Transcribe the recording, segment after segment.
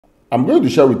I'm going to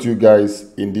share with you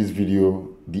guys in this video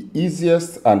the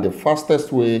easiest and the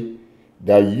fastest way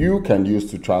that you can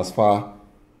use to transfer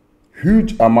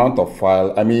huge amount of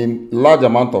file, large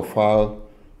amount of file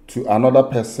to another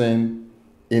person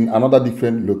in another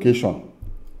different location.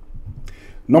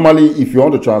 Normally, if you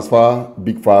want to transfer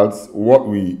big files, what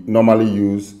we normally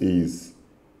use is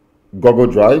Google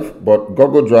Drive, but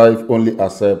Google Drive only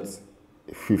accepts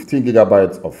 15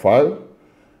 gigabytes of file.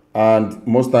 And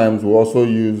most times we also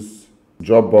use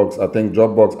Dropbox. I think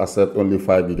Dropbox accepts only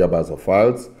 5 gigabytes of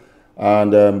files.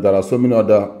 And there are so many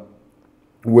other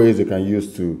ways you can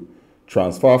use to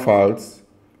transfer files.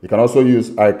 You can also use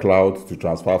iCloud to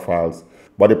transfer files.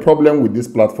 But the problem with these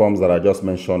platforms that I just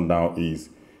mentioned now is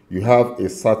you have a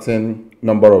certain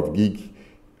number of gig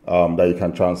that you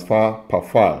can transfer per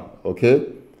file, okay?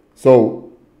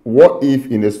 So what if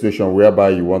in a situation whereby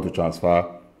you want to transfer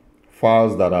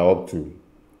files that are up to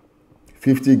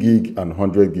 50 gig and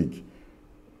 100 gig?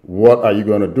 What are you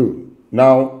going to do?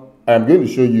 Now, I'm going to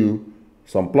show you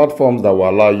some platforms that will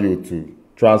allow you to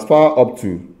transfer up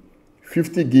to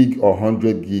 50 gig or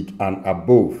 100 gig and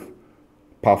above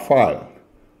per file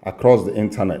across the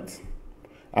internet.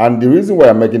 And the reason why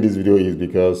I'm making this video is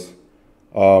because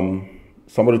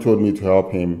somebody told me to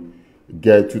help him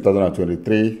get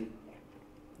 2023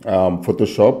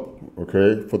 Photoshop,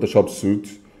 okay, Photoshop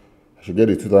suit. I should get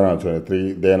the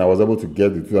 2023. Then I was able to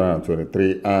get the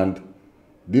 2023, and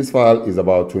this file is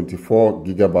about 24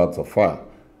 gigabytes of file.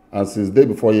 And since day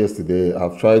before yesterday,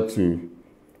 I've tried to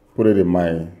put it in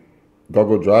my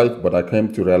Google Drive, but I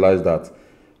came to realize that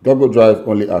Google Drive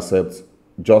only accepts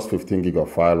just 15 gig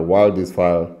of file, while this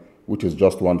file, which is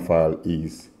just one file,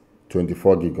 is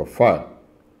 24 gig of file.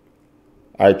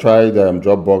 I tried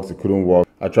Dropbox, it couldn't work.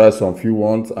 I tried some few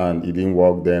ones and it didn't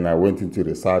work. Then I went into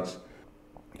research.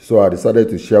 So I decided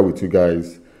to share with you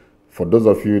guys, for those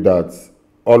of you that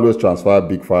always transfer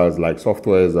big files like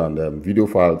softwares and video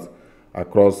files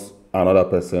across another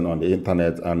person on the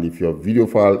internet, and if your video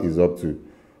file is up to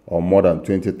or more than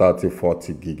 20, 30,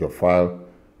 40 gig of file,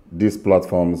 this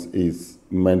platforms is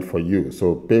meant for you.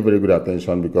 So pay very good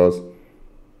attention, because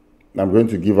I'm going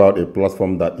to give out a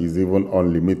platform that is even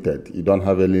unlimited. You don't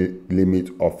have any limit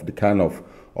of the kind of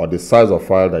or the size of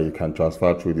file that you can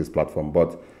transfer through this platform.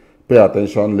 But pay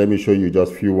attention. Let me show you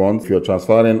just few ones. If you're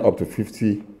transferring up to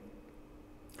 50,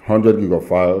 100 gig of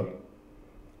file,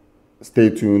 stay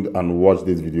tuned and watch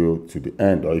this video to the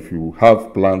end. Or if you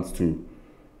have plans to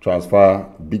transfer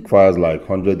big files like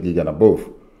 100 gig and above,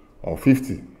 or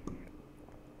 50.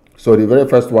 So the very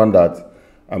first one that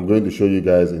I'm going to show you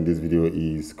guys in this video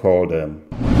is called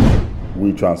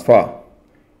WeTransfer.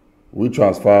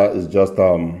 WeTransfer is just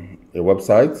a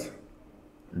website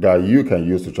that you can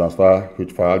use to transfer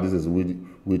huge file. This is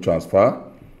WeTransfer,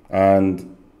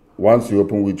 and once you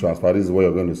open WeTransfer, this is what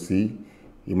you're going to see.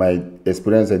 You might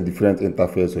experience a different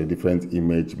interface or a different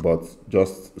image, but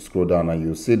just scroll down and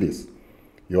you'll see this.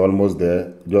 You're almost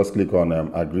there. Just click on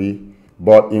agree.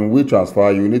 But in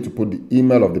WeTransfer, you need to put the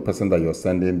email of the person that you're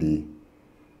sending the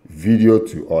video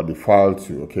to or the file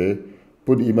to, okay?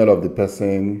 Put the email of the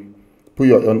person, put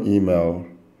your own email,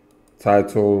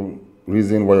 title,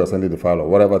 reason why you're sending the file, or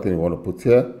whatever thing you want to put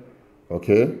here,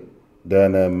 okay?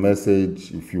 Then a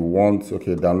message if you want,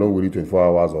 okay, download within 24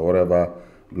 hours or whatever,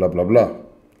 blah, blah, blah,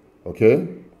 okay?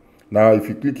 Now, if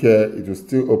you click here, it will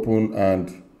still open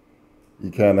and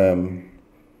you can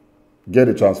get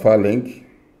a transfer link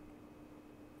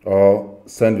or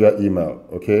send via email,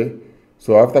 okay?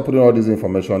 So after putting all this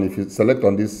information, if you select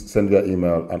on this send via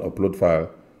email and upload file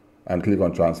and click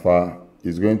on transfer,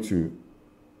 it's going to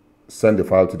send the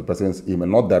file to the person's email,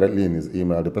 not directly in his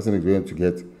email. The person is going to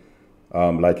get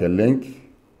like a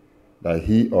link that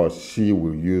he or she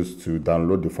will use to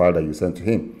download the file that you sent to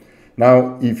him.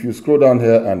 Now, if you scroll down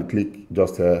here and click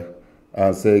just here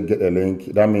and say get a link,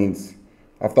 that means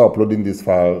after uploading this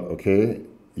file, okay,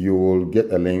 you will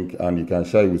get a link and you can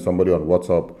share it with somebody on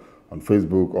WhatsApp, on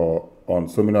Facebook, or on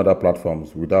so many other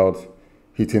platforms without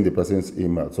hitting the person's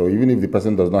email. So even if the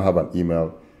person does not have an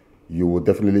email, you will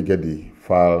definitely get the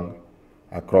file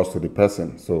across to the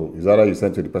person. So it's either you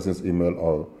send to the person's email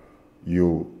or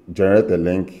you generate a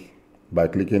link by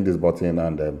clicking this button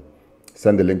and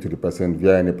send the link to the person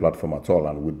via any platform at all.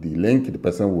 And with the link, the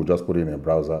person will just put it in a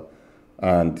browser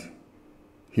and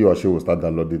he or she will start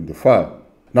downloading the file.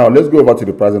 Now let's go over to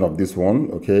the pricing of this one,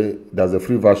 okay? There's a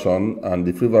free version, and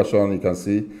the free version you can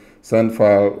see, send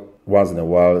file once in a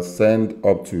while, send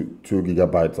up to 2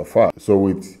 gigabytes of file. So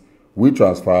with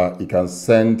WeTransfer, you can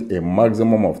send a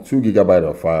maximum of 2 gigabytes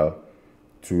of file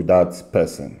to that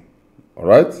person, all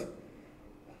right?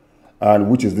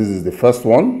 and this is the first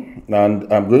one,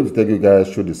 and I'm going to take you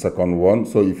guys through the second one.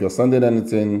 So if you're sending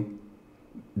anything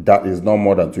that is not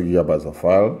more than 2 gigabytes of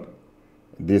file,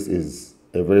 this is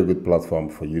a very good platform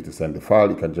for you to send the file.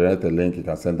 You can generate a link, you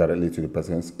can send directly to the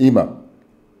person's email.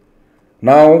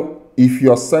 Now, if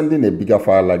you're sending a bigger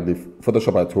file like the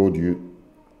Photoshop I told you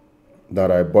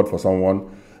that I bought for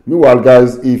someone, meanwhile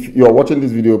guys, if you're watching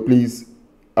this video, please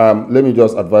let me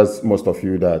just advise most of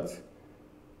you that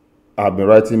have been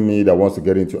writing me that wants to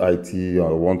get into IT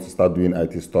or want to start doing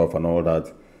IT stuff and all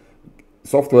that.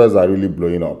 Softwares are really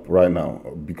blowing up right now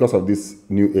because of these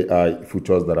new AI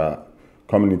features that are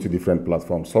coming into different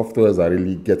platforms. Softwares are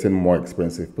really getting more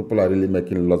expensive. People are really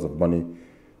making lots of money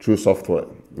through software,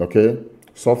 okay?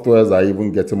 Softwares are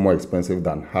even getting more expensive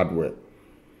than hardware.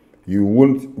 You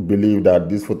won't believe that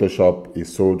this Photoshop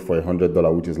is sold for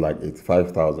 $100, which is like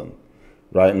 $85,000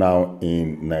 right now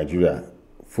in Nigeria.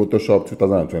 Photoshop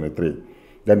 2023.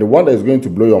 Then the one that is going to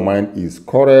blow your mind is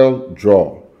Corel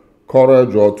Draw. Corel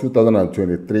Draw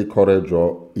 2023 Corel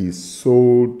Draw is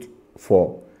sold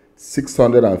for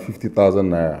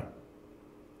 650,000 naira.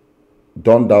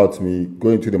 Don't doubt me. Go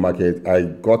into the market. I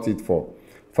got it for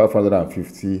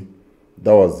 550.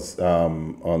 That was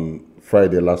on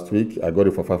Friday last week. I got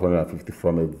it for 550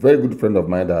 from a very good friend of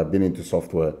mine that had been into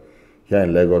software here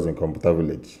in Lagos in Computer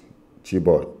Village,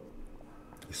 Chiboy.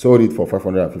 He sold it for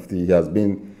 550. He has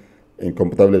been in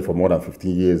Computer Village for more than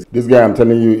 15 years. This guy I'm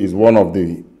telling you is one of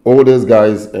the oldest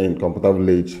guys in Computer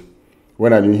Village.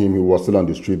 When I knew him, he was still on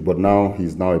the street, but now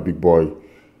he's now a big boy.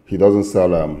 He doesn't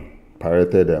sell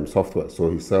pirated software,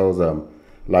 so he sells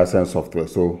licensed software.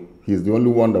 So he's the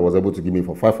only one that was able to give me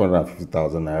for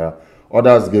 550,000 naira.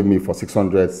 Others gave me for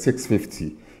 600,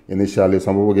 650 initially.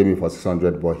 Some people gave me for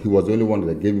 600, but he was the only one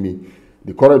that gave me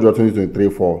the Corel Draw 2023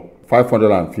 for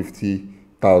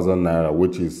 550,000 naira,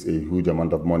 which is a huge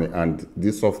amount of money. And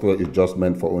this software is just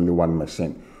meant for only one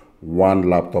machine, one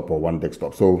laptop or one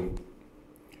desktop. So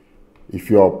if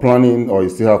you're planning or you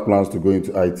still have plans to go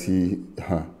into IT,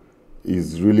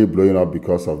 is really blowing up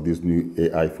because of this new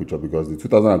AI feature, because the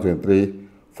 2023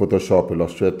 Photoshop,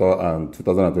 Illustrator, and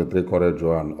 2023 Corel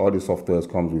Draw and all the softwares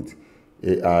comes with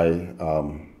AI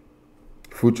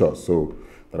features. So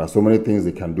there are so many things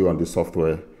they can do on this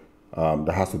software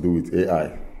that has to do with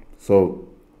AI. So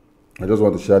I just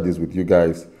want to share this with you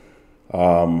guys.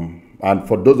 And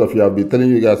for those of you, I've been telling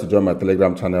you guys to join my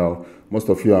Telegram channel. Most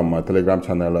of you are on my Telegram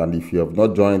channel, and if you have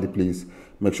not joined, please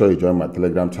make sure you join my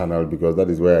Telegram channel, because that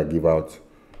is where I give out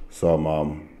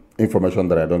some information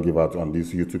that I don't give out on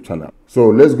this YouTube channel. So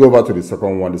let's go over to the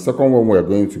second one. The second one we're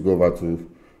going to go over to,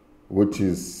 which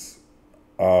is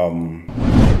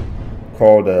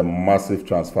called Massive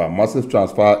Transfer. Massive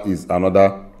Transfer is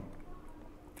another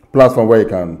platform where you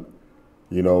can,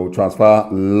 transfer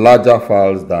larger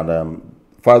files than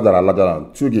files that are larger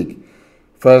than 2 gig.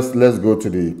 First, let's go to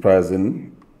the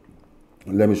pricing.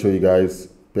 Let me show you guys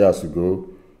pay as you go.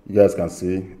 You guys can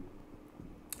see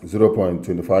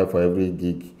 0.25 for every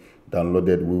gig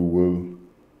downloaded. We will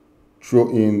throw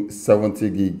in 70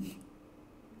 gig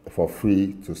for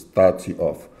free to start you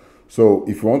off. So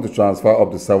if you want to transfer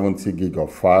up to 70 gig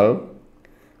of file,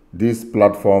 this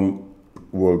platform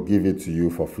will give it to you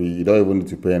for free. You don't even need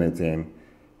to pay anything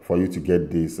for you to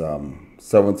get this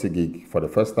 70 gig for the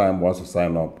first time. Once you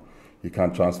sign up, you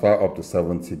can transfer up to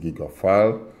 70 gig of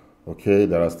file. Okay,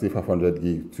 there are still 500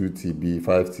 gig, 2 TB,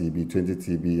 5 TB, 20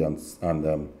 TB, and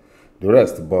the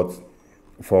rest. But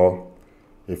for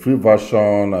a free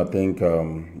version, I think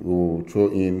we'll throw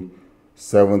in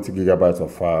 70 gigabytes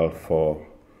of file for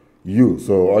you.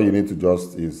 So all you need to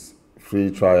just is free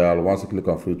trial. Once you click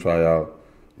on free trial,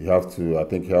 you have to, I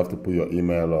think you have to put your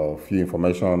email or few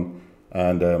information,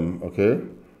 and okay,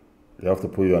 you have to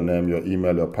put your name, your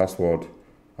email, your password.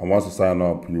 And once you sign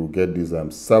up, you will get these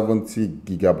 70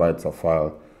 gigabytes of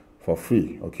file for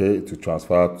free, okay, to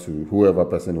transfer to whoever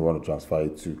person you want to transfer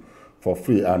it to for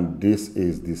free. And this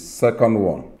is the second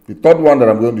one. The third one that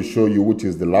I'm going to show you, which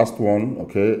is the last one,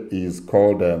 okay, is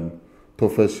called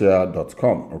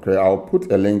ToffeeShare.com. Okay, I'll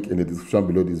put a link in the description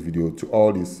below this video to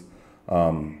all these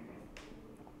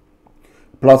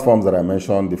platforms that I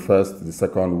mentioned, the first, the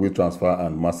second, WeTransfer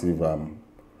and Massive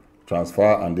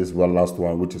Transfer, and this one last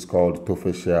one, which is called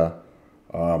ToffeeShare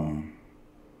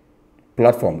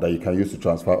platform that you can use to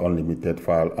transfer unlimited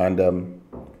file. And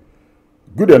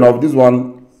good enough, this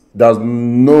one does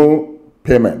no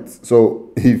payment.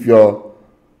 So if you're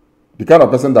the kind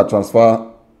of person that transfer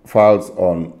files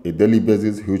on a daily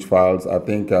basis, huge files, I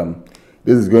think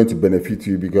this is going to benefit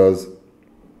you, because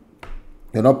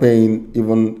you're not paying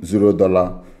even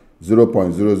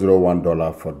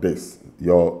 $0.001 for this.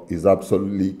 Is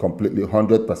absolutely completely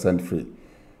 100% free.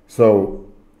 So,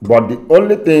 but the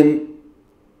only thing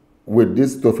with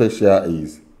this ToffeeShare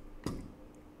is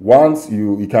once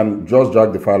you can just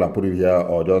drag the file and put it here,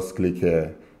 or just click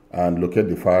here and locate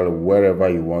the file wherever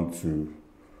you want to.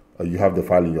 You have the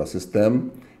file in your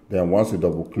system. Then once you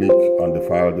double click on the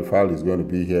file is going to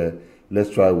be here. Let's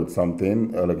try with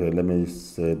something. Okay, let me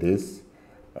say this.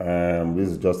 This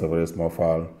is just a very small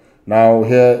file. Now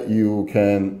here you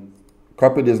can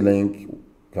copy this link. You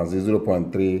can see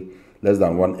 0.3 less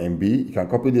than 1 MB. You can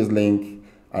copy this link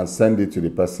and send it to the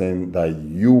person that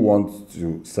you want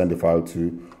to send the file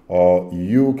to, or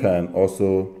you can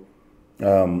also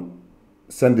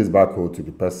send this barcode to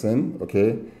the person. Okay,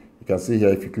 you can see here,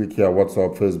 if you click here,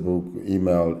 WhatsApp, Facebook,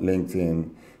 email,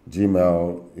 LinkedIn,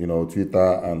 Gmail,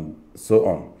 Twitter, and so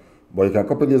on. But you can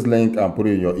copy this link and put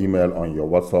it in your email, on your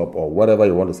WhatsApp, or whatever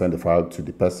you want to send the file to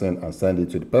the person, and send it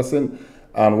to the person.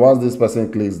 And once this person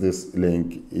clicks this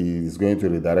link, it is going to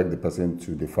redirect the person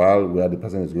to the file where the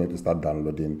person is going to start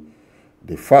downloading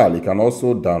the file. You can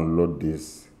also download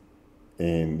this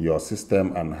in your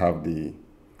system and have the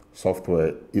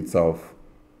software itself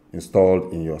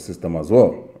installed in your system as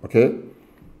well. Okay,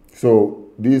 so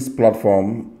this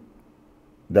platform,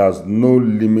 there's no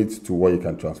limit to what you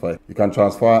can transfer. You can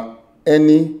transfer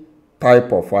any type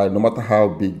of file, no matter how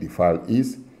big the file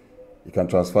is. You can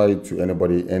transfer it to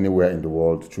anybody, anywhere in the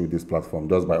world through this platform,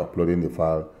 just by uploading the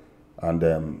file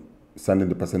and sending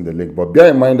the person the link. But bear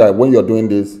in mind that when you're doing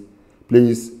this,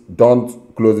 please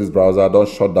don't close this browser, don't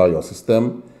shut down your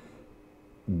system.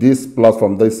 This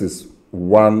platform, this is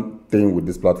one thing with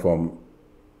this platform,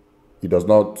 it does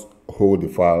not hold the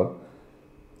file.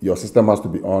 Your system has to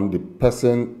be on. The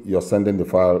person you're sending the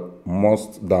file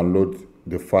must download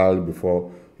the file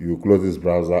before you close this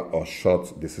browser or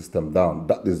shut the system down.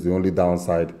 That is the only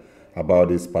downside about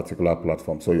this particular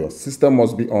platform. So your system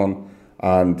must be on,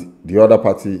 and the other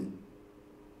party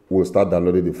will start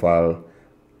downloading the file,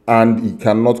 and you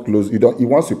cannot close.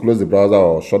 Once you close the browser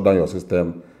or shut down your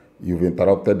system, you've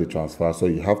interrupted the transfer. So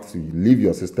you have to leave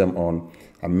your system on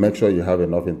and make sure you have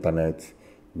enough internet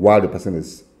while the person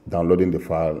is downloading the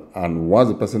file. And once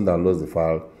the person downloads the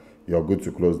file, you're good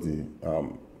to close the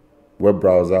web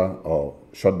browser or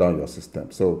shut down your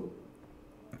system. So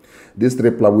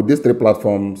with these three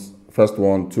platforms, first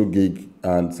one 2 gig,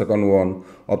 and second one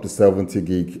up to 70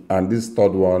 gig, and this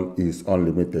third one is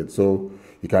unlimited. So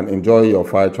you can enjoy your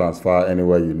file transfer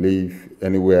anywhere you live,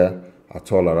 anywhere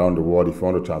at all around the world, if you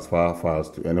want to transfer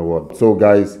files to anyone. So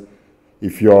guys,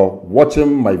 if you're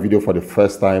watching my video for the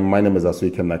first time, my name is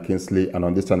Asuike Kingsley, and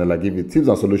on this channel I give you tips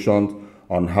and solutions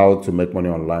on how to make money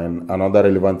online and other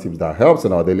relevant tips that helps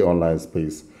in our daily online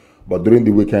space. But during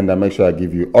the weekend, I make sure I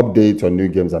give you updates on new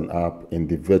games and apps in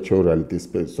the virtual reality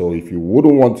space. So if you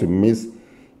wouldn't want to miss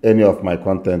any of my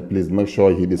content, please make sure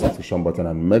you hit the subscription button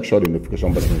and make sure the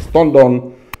notification button is turned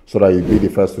on so that you'll be the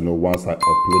first to know once I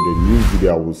upload a new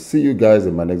video. I will see you guys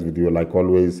in my next video. Like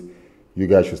always, you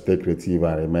guys should stay creative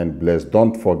and remain blessed.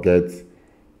 Don't forget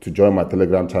to join my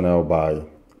Telegram channel by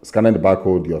scanning the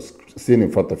barcode you're seeing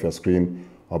in front of your screen,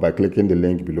 or by clicking the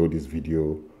link below this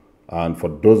video. And for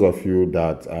those of you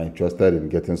that are interested in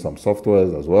getting some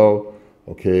softwares as well,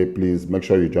 okay, please make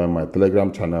sure you join my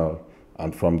Telegram channel,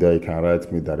 and from there you can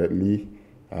write me directly,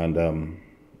 and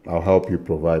I'll help you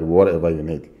provide whatever you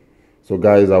need. So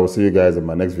guys, I will see you guys in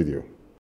my next video.